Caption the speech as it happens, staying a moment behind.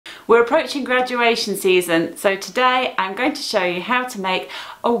We're approaching graduation season, so today I'm going to show you how to make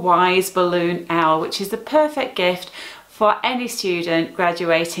a wise balloon owl, which is the perfect gift for any student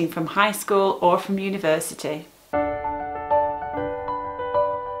graduating from high school or from university.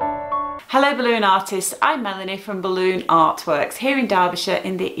 Hello balloon artists, I'm Melanie from Balloon Artworks here in Derbyshire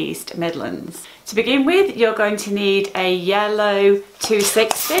in the East Midlands. To begin with, you're going to need a yellow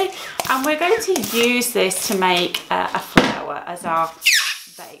 260 and we're going to use this to make a flower as our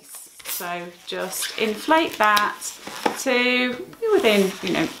base. So just inflate that to within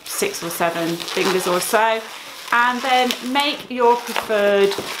 6 or 7 fingers or so, and then make your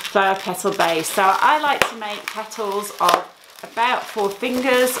preferred flower petal base. So I like to make petals of about 4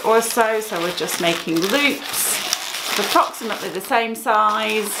 fingers or so, so we're just making loops of approximately the same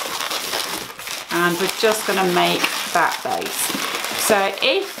size, and we're just going to make that base. So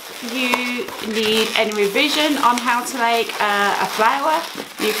if you need any revision on how to make a flower,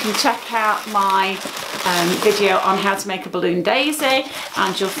 you can check out my video on how to make a balloon daisy,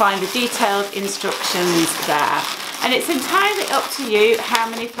 and you'll find the detailed instructions there. And it's entirely up to you how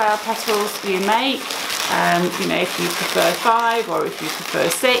many flower petals you make. If you prefer 5 or if you prefer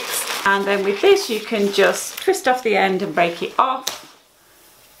 6, and then with this you can just twist off the end and break it off,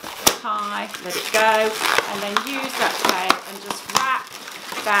 tie, let it go, and then use that tail and just wrap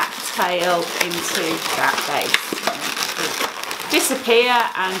that tail into that base. Disappear,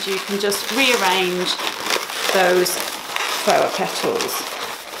 and you can just rearrange those flower petals.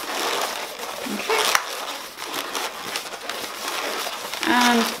 Okay,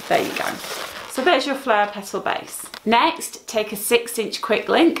 and there you go. So there's your flower petal base. Next, take a 6-inch quick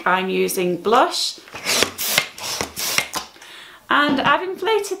link. I'm using blush. And I've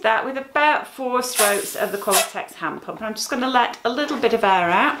inflated that with about 4 strokes of the Qualitex hand pump. I'm just going to let a little bit of air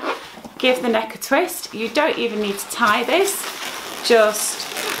out. Give the neck a twist. You don't even need to tie this. Just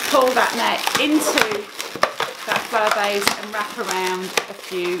pull that neck into that flower base and wrap around a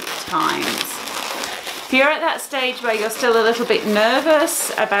few times. If you're at that stage where you're still a little bit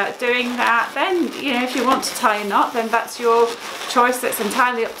nervous about doing that, then if you want to tie a knot, then that's your choice. That's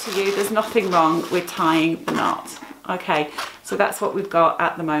entirely up to you. There's nothing wrong with tying the knot. Okay, so that's what we've got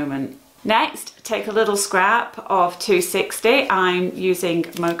at the moment. Next, take a little scrap of 260. I'm using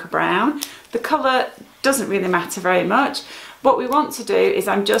mocha brown. The colour doesn't really matter very much. What we want to do is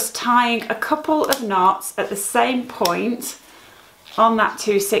I'm just tying a couple of knots at the same point on that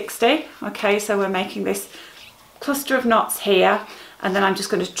 260. Okay, so we're making this cluster of knots here, and then I'm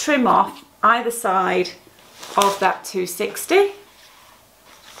just going to trim off either side of that 260.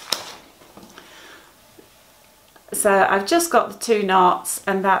 So I've just got the 2 knots,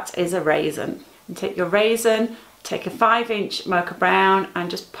 and that is a raisin. And take your raisin, take a 5-inch mocha brown, and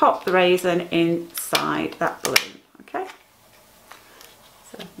just pop the raisin inside that balloon. Okay,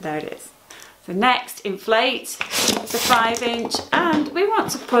 so there it is. So next, inflate the 5-inch, and we want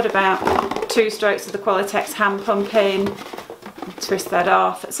to put about 2 strokes of the Qualitex hand pump in, twist that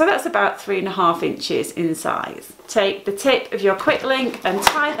off. So that's about 3.5 inches in size. Take the tip of your quick link and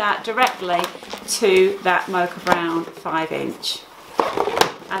tie that directly to that mocha brown 5-inch.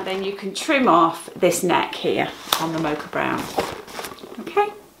 And then you can trim off this neck here on the mocha brown. Okay,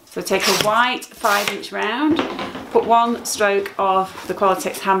 so take a white 5-inch round, put 1 stroke of the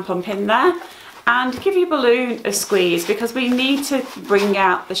Qualitex hand pump in there, and give your balloon a squeeze, because we need to bring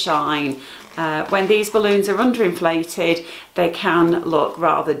out the shine. When these balloons are underinflated, they can look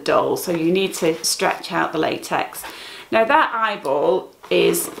rather dull, so you need to stretch out the latex. Now that eyeball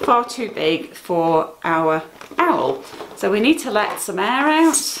is far too big for our owl, so we need to let some air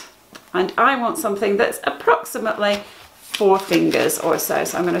out, and I want something that's approximately 4 fingers or so.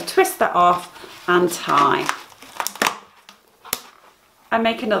 So I'm going to twist that off and tie. And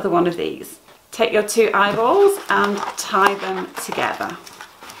make another one of these. Take your 2 eyeballs and tie them together.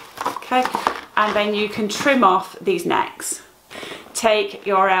 Okay, and then you can trim off these necks. Take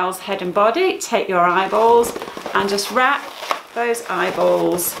your owl's head and body, take your eyeballs, and just wrap those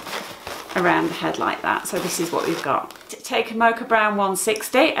eyeballs around the head like that. So this is what we've got. Take a mocha brown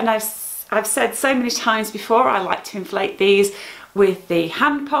 160, and I've said so many times before, I like to inflate these with the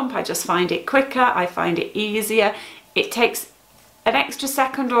hand pump. I just find it quicker, I find it easier. It takes an extra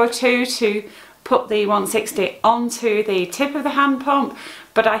second or 2 to put the 160 onto the tip of the hand pump,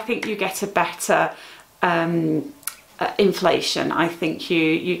 but I think you get a better inflation. I think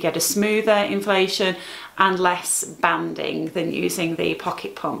you get a smoother inflation and less banding than using the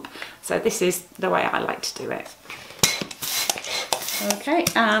pocket pump. So this is the way I like to do it. Okay,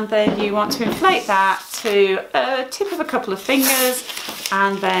 and then you want to inflate that to a tip of a couple of fingers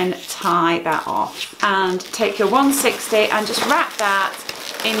and then tie that off. And take your 160 and just wrap that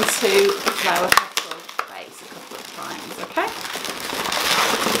into the flower petal base a couple of times, okay?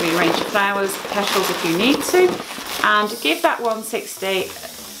 Rearrange your flowers, petals if you need to, and give that 160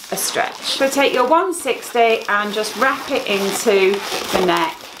 a stretch. So take your 160 and just wrap it into the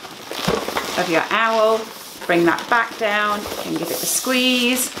neck of your owl. Bring that back down and give it a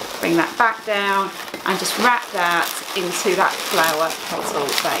squeeze. Bring that back down and just wrap that into that flower petal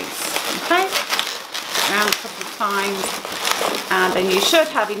base. Okay? Around a couple of times, and then you should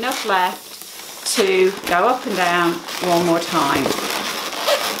have enough left to go up and down one more time.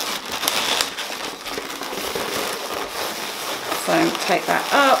 So take that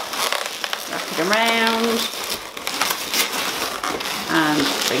up, wrap it around, and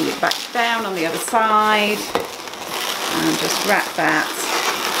bring it back down on the other side, and just wrap that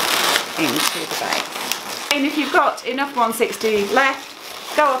into the base. And if you've got enough 160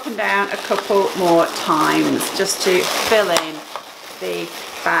 left, go up and down a couple more times just to fill in the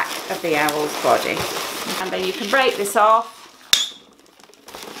back of the owl's body. And then you can break this off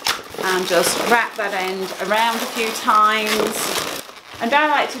and just wrap that end around a few times. And I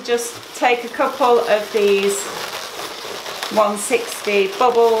like to just take a couple of these 160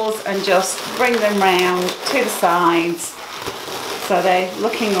 bubbles and just bring them round to the sides so they're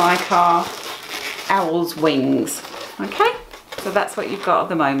looking like our owl's wings. Okay, so that's what you've got at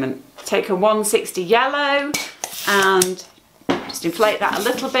the moment. Take a 160 yellow and just inflate that a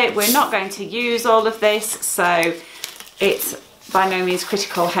little bit. We're not going to use all of this, so it's by no means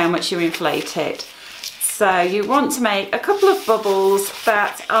critical how much you inflate it. So you want to make a couple of bubbles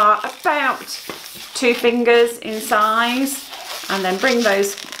that are about 2 fingers in size, and then bring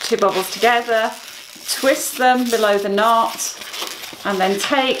those 2 bubbles together, twist them below the knot, and then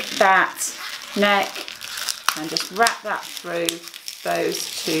take that neck and just wrap that through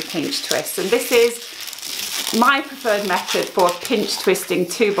those 2 pinch twists. And this is my preferred method for pinch twisting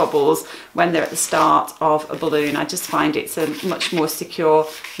 2 bubbles when they're at the start of a balloon. I just find it's a much more secure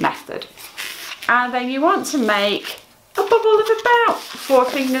method. And then you want to make a bubble of about 4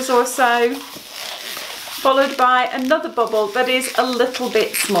 fingers or so, followed by another bubble that is a little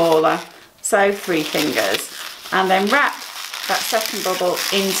bit smaller, so 3 fingers, and then wrap that second bubble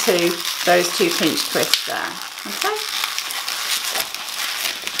into those 2 pinch twists there. Okay,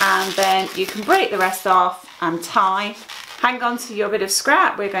 and then you can break the rest off and tie. Hang on to your bit of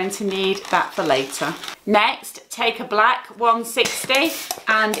scrap, we're going to need that for later. Next, take a black 160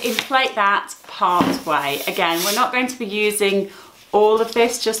 and inflate that part way. Again, we're not going to be using all of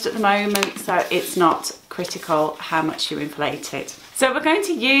this just at the moment, so it's not critical how much you inflate it. So we're going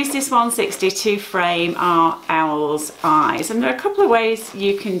to use this 160 to frame our owl's eyes, and there are a couple of ways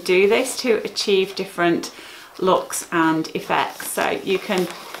you can do this to achieve different looks and effects. So you can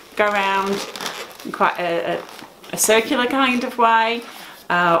go around in quite a circular kind of way,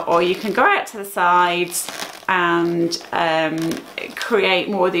 or you can go out to the sides and create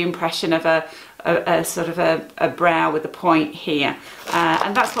more the impression of a sort of a brow with a point here,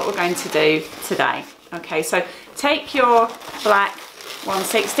 and that's what we're going to do today. Okay, so take your black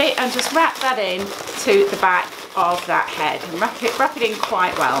 160 and just wrap that in to the back of that head, and wrap it in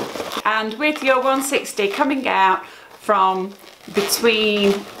quite well, and with your 160 coming out from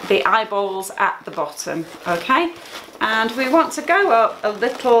between the eyeballs at the bottom. Okay, and we want to go up a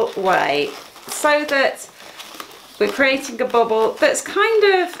little way so that we're creating a bubble that's kind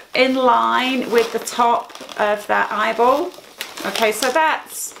of in line with the top of that eyeball. Okay, so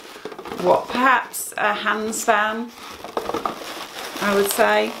that's what, perhaps a hand span, I would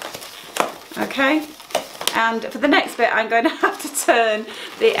say. Okay, and for the next bit I'm going to have to turn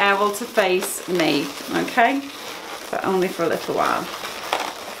the owl to face me. Okay, but only for a little while.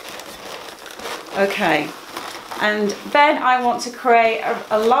 Okay, and then I want to create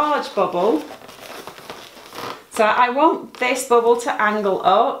a large bubble. So I want this bubble to angle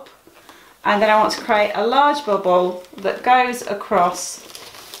up, and then I want to create a large bubble that goes across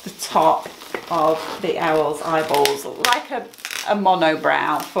the top of the owl's eyeballs, like a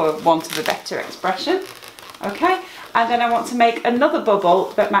monobrow, for want of a better expression. Okay, and then I want to make another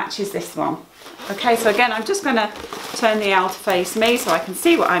bubble that matches this one. Okay, so again, I'm just going to turn the owl to face me so I can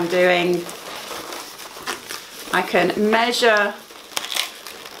see what I'm doing. I can measure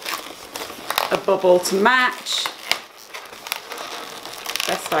a bubble to match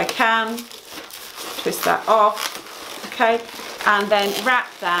best I can, twist that off, okay, and then wrap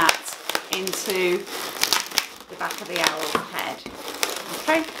that into the back of the owl's head.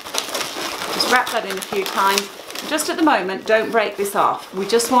 Okay, just wrap that in a few times. Just at the moment, don't break this off. We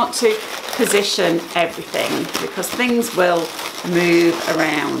just want to position everything because things will move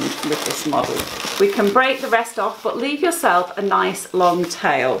around with this model. We can break the rest off, but leave yourself a nice long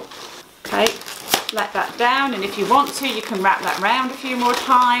tail. Okay, let that down, and if you want to, you can wrap that round a few more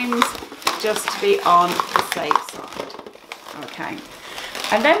times just to be on the safe side. Okay,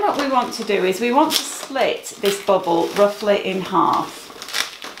 and then what we want to do is we want to split this bubble roughly in half.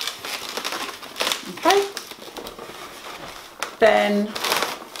 Okay, then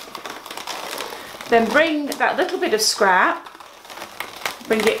bring that little bit of scrap,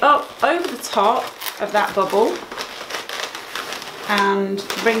 bring it up over the top of that bubble and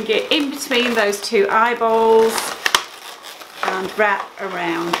bring it in between those two eyeballs and wrap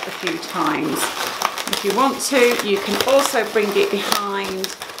around a few times. If you want to, you can also bring it behind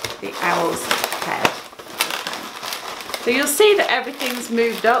the owl's head. Okay. So you'll see that everything's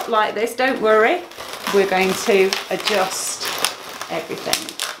moved up like this. Don't worry, we're going to adjust everything.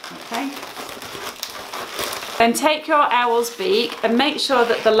 Okay. Then take your owl's beak and make sure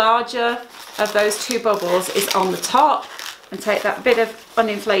that the larger of those two bubbles is on the top, and take that bit of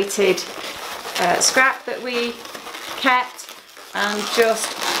uninflated scrap that we kept and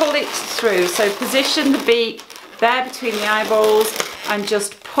just pull it through. So position the beak there between the eyeballs and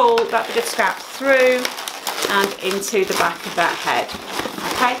just pull that bit of scrap through and into the back of that head.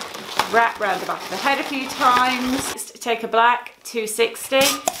 Okay, wrap around the back of the head a few times. Take a black 260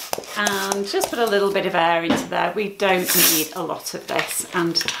 and just put a little bit of air into there. We don't need a lot of this,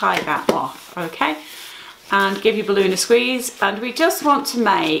 and tie that off. Okay, and give your balloon a squeeze, and we just want to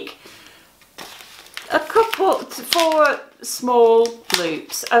make a couple, 4 small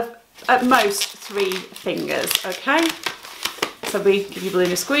loops of at most 3 fingers. Okay, so we give your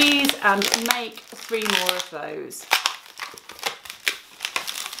balloon a squeeze and make 3 more of those.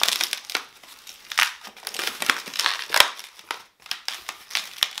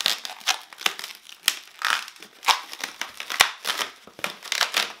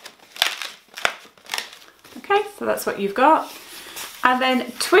 Okay, so that's what you've got, and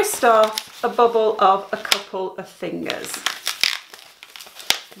then twist off a bubble of a couple of fingers.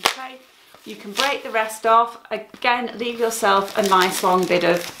 Okay, you can break the rest off. Again, leave yourself a nice long bit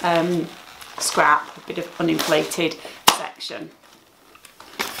of scrap, a bit of uninflated section.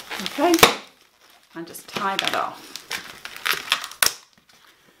 Okay, and just tie that off.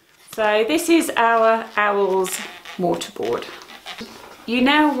 So this is our owl's mortarboard. You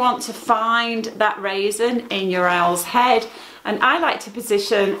now want to find that raisin in your owl's head, and I like to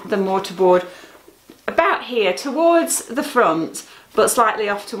position the mortarboard about here towards the front but slightly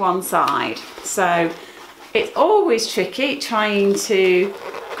off to one side. So it's always tricky trying to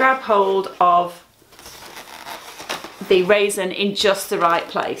grab hold of the raisin in just the right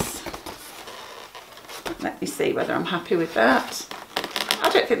place. Let me see whether I'm happy with that. I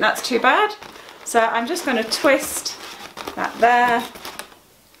don't think that's too bad. So I'm just going to twist that there.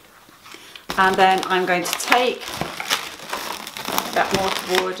 And then I'm going to take that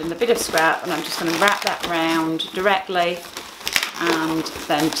mortarboard and the bit of scrap, and I'm just going to wrap that round directly and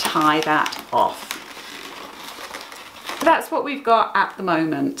then tie that off. That's what we've got at the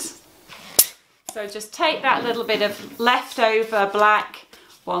moment. So just take that little bit of leftover black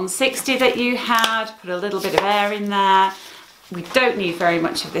 160 that you had, put a little bit of air in there. We don't need very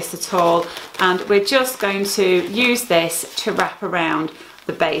much of this at all, and we're just going to use this to wrap around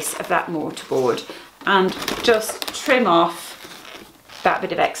the base of that mortarboard and just trim off that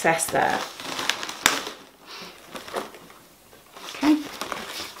bit of excess there. Okay,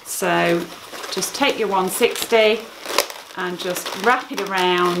 so just take your 160 and just wrap it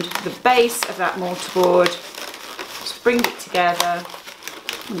around the base of that mortarboard, just bring it together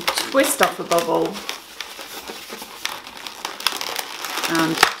and twist off a bubble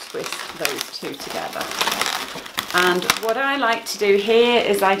and twist those two together. And what I like to do here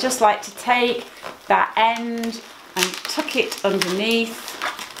is I just like to take that end and tuck it underneath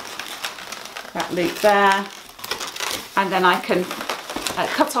that loop there, and then I can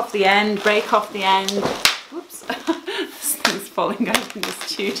cut off the end, break off the end. Whoops, this thing's falling out in the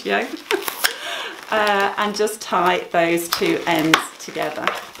studio. And just tie those two ends together.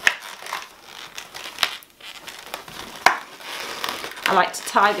 I like to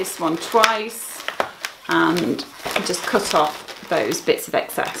tie this one twice and just cut off those bits of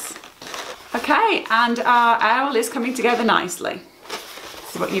excess. Okay, and our owl is coming together nicely.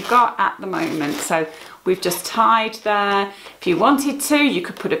 This is what you've got at the moment. So we've just tied there. If you wanted to, you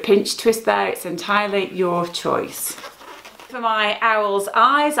could put a pinch twist there. It's entirely your choice. For my owl's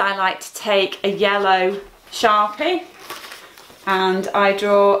eyes, I like to take a yellow Sharpie and I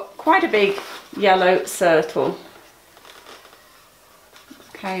draw quite a big yellow circle.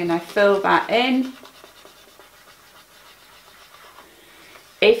 Okay, and I fill that in.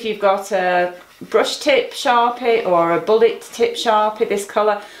 If you've got a brush tip Sharpie or a bullet tip Sharpie, this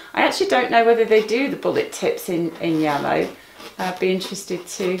colour, I actually don't know whether they do the bullet tips in yellow. I'd be interested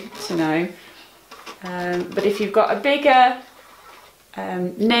to know. But if you've got a bigger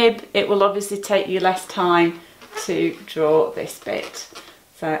nib, it will obviously take you less time to draw this bit.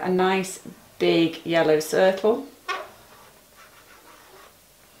 So a nice big yellow circle.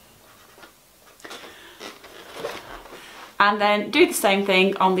 And then do the same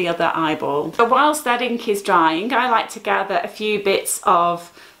thing on the other eyeball. So whilst that ink is drying, I like to gather a few bits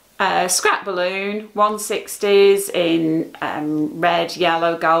of scrap balloon, 160s in red,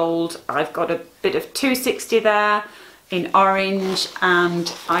 yellow, gold. I've got a bit of 260 there in orange,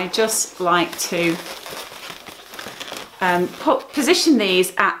 and I just like to position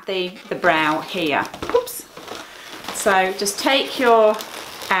these at the brow here. Oops. So just take your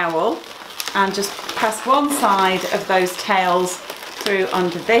owl and just pass one side of those tails through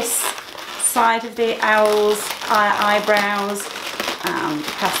under this side of the owl's eyebrows, and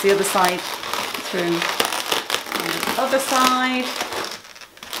pass the other side through the other side,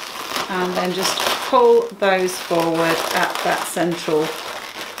 and then just pull those forward at that central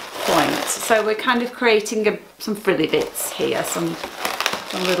point. So we're kind of creating some frilly bits here, some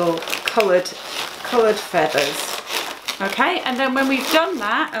little coloured feathers. Okay, and then when we've done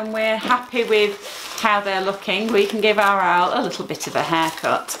that and we're happy with how they're looking, we can give our owl a little bit of a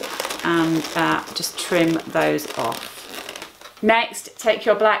haircut and just trim those off. Next, take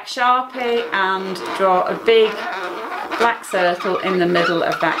your black Sharpie and draw a big black circle in the middle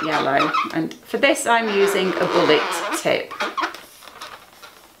of that yellow. And for this, I'm using a bullet tip.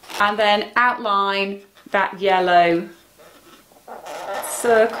 And then outline that yellow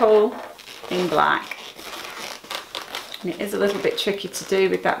circle in black. And it is a little bit tricky to do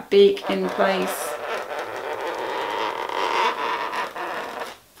with that beak in place.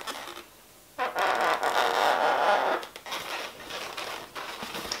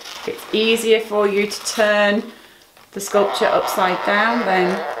 If it's easier for you to turn the sculpture upside down,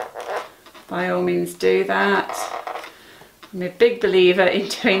 then by all means do that. I'm a big believer in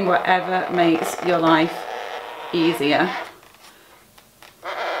doing whatever makes your life easier.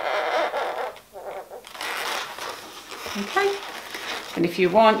 Okay, and if you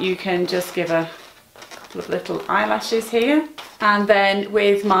want, you can just give a couple of little eyelashes here. And then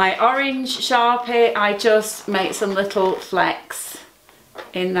with my orange Sharpie, I just make some little flecks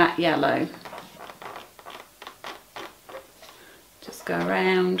in that yellow. Just go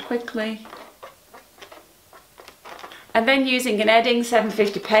around quickly. And then using an Edding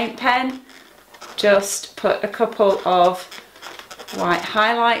 750 paint pen, just put a couple of white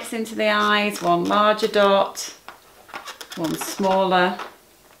highlights into the eyes, one larger dot, one smaller.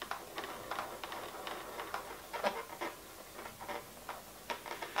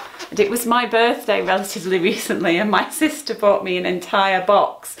 And it was my birthday relatively recently, and my sister bought me an entire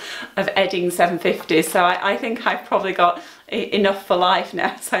box of Edding 750s, so I think I've probably got enough for life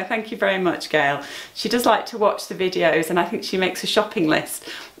now, so thank you very much, Gail. She does like to watch the videos, and I think she makes a shopping list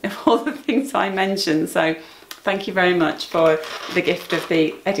of all the things I mentioned, so thank you very much for the gift of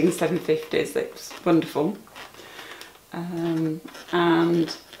the Edding 750s. It's wonderful.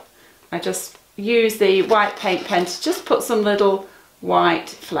 And I just use the white paint pen to just put some little white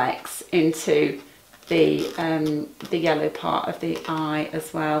flecks into the yellow part of the eye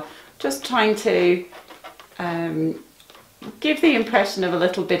as well. Just trying to give the impression of a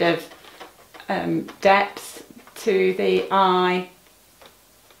little bit of depth to the eye.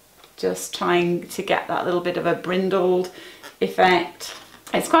 Just trying to get that little bit of a brindled effect.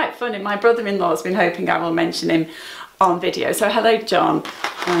 It's quite funny, my brother-in-law's been hoping I will mention him on video. So hello, John,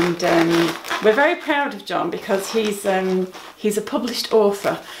 and we're very proud of John because he's a published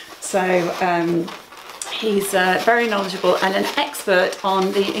author, so he's very knowledgeable and an expert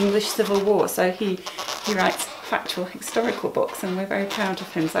on the English Civil War, so he writes factual historical books, and we're very proud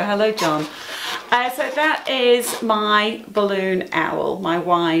of him. So hello, John. So that is my balloon owl, my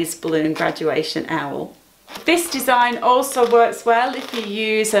Wise balloon graduation owl. This design also works well if you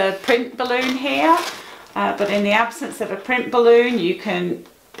use a print balloon here. But in the absence of a print balloon, you can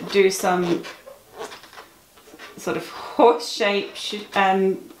do some sort of horse shape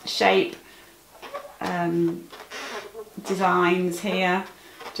designs here,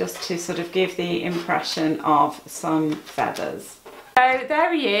 just to sort of give the impression of some feathers. So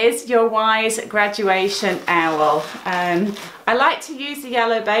there he is, your Wise graduation owl. I like to use the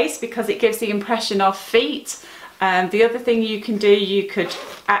yellow base because it gives the impression of feet. The other thing you can do, you could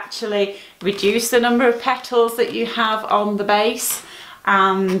actually reduce the number of petals that you have on the base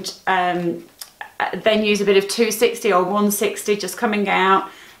and then use a bit of 260 or 160 just coming out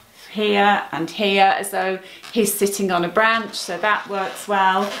here and here as though he's sitting on a branch, so that works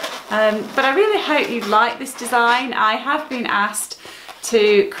well. But I really hope you like this design. I have been asked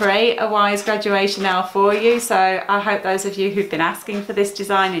to create a Wise graduation L for you, so I hope those of you who've been asking for this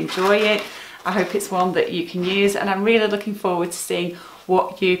design enjoy it. I hope it's one that you can use, and I'm really looking forward to seeing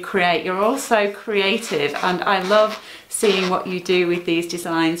what you create. You're all so creative, and I love seeing what you do with these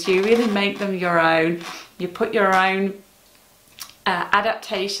designs. You really make them your own. You put your own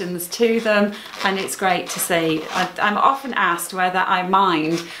adaptations to them, and it's great to see. I'm often asked whether I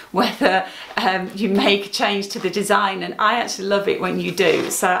mind whether you make a change to the design, and I actually love it when you do.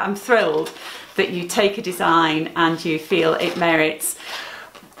 So I'm thrilled that you take a design and you feel it merits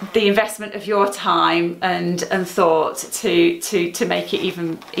the investment of your time and thought to make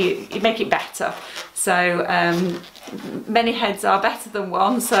it make it better. So many heads are better than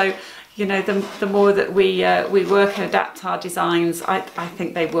one, so you know, the more that we work and adapt our designs, I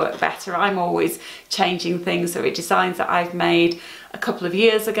think they work better. I'm always changing things. There are designs that I've made a couple of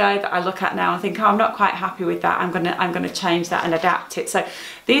years ago that I look at now and think, oh, I'm not quite happy with that. I'm gonna change that and adapt it. So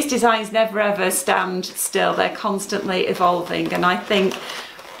these designs never ever stand still. They're constantly evolving, and I think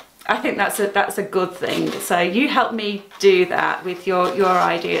that's a good thing. So you help me do that with your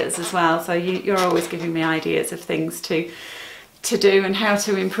ideas as well. So you're always giving me ideas of things to do and how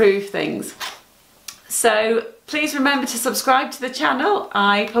to improve things. So please remember to subscribe to the channel.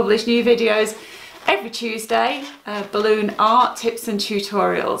 I publish new videos every Tuesday, balloon art tips and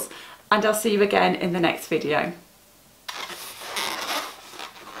tutorials, and I'll see you again in the next video.